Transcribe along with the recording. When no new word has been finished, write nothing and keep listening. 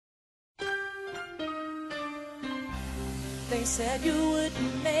They said you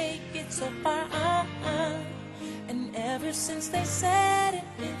wouldn't make it so far, and ever since they said it,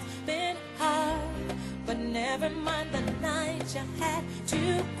 it's been hard. But never mind the night you had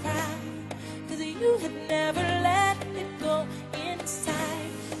to cry, 'cause you had never let it go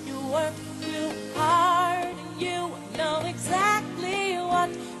inside. You worked real hard and you know exactly what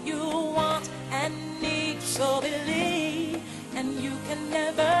you want and need, so believe, and you can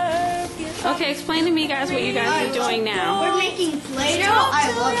never give up. Okay, explain to me guys what you guys are doing now. We're making Play-Doh.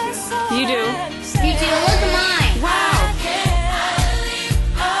 I love it. You do? You do. Look at mine. Wow.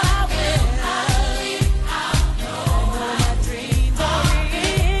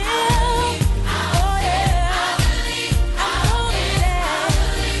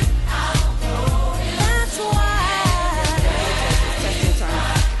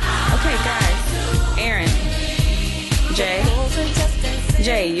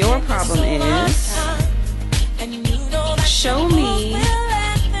 Jay, your problem is show me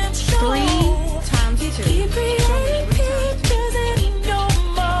 3 times 2.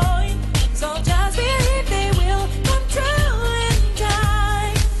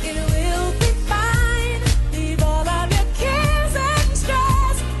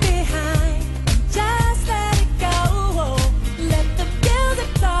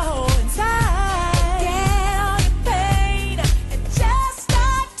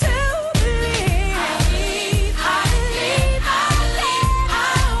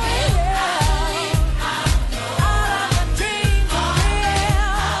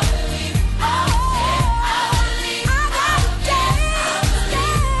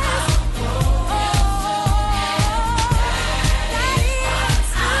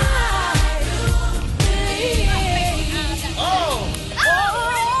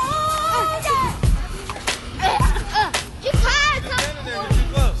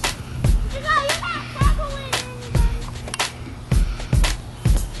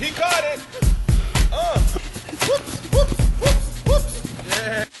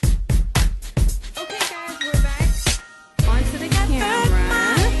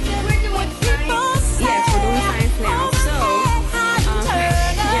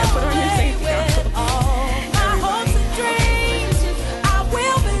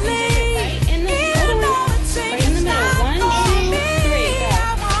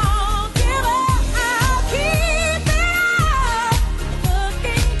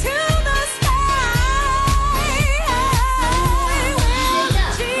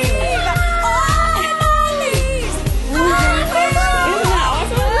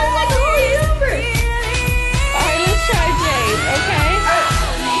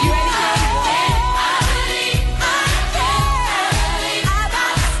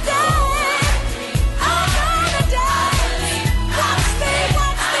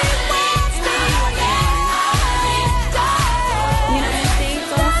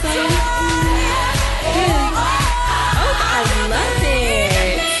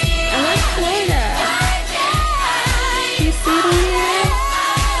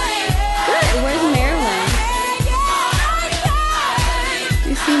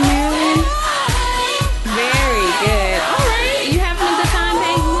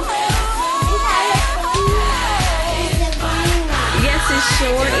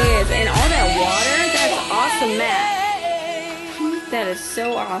 Sure is. And all that water, that's awesome, Matt. That is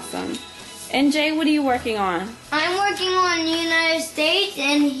so awesome. And Jay, what are you working on? I'm working on the United States,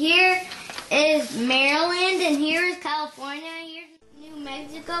 and here is Maryland, and here is California, here's New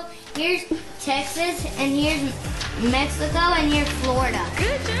Mexico, here's Texas, and here's Mexico, and here's Florida.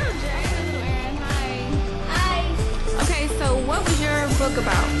 Good job, Jay. Hi. Okay, so what was your book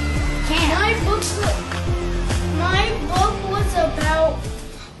about? My book was about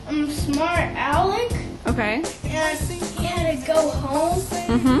Smart Alec. Okay. And he had to go home.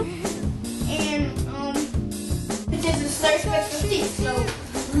 Mm-hmm. And it is a search for teeth. So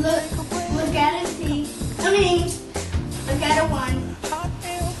look at his teeth. I mean, look at a 1.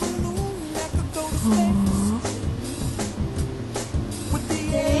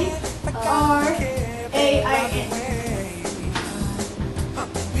 A-R-A-I-N.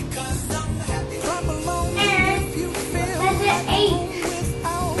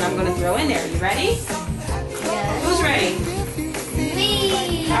 I'm going to throw in there. You ready? Yes. Who's ready?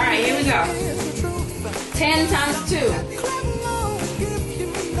 Me. All right, here we go. 10 times 2. 20.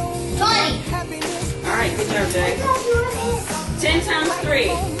 All right, good job, Jay. 10 times 3.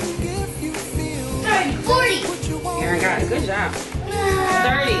 30. 40. Aaron got it. Good job.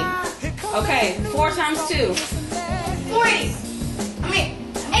 30. Okay, 4 times 2. 40.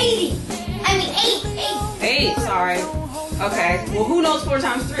 80. 8. 8, sorry. Okay, well, who knows 4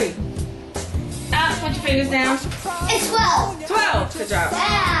 times 3? Put your fingers down. It's 12. 12. Good job.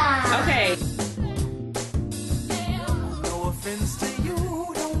 Ah. Okay. No offense to you,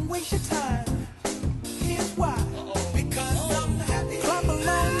 don't waste your time. Here's why. Because I'm happy. Clap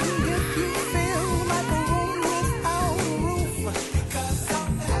along if you feel like a room without a roof. Because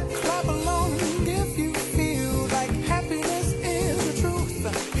I'm happy. Clap along if you feel like happiness is the truth.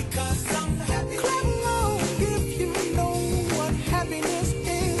 Because I'm happy. Clap along if you know what happiness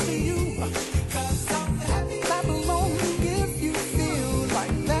is to you. Because I'm happy. Clap along if you feel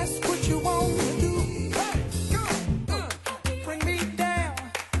like that's what you want to do. Bring me down,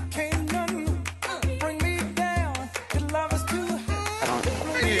 can't none bring me down. Your love is too high.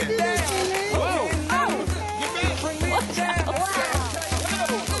 Bring me down, can't none bring me down. Bring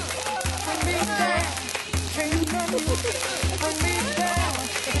me down, can't none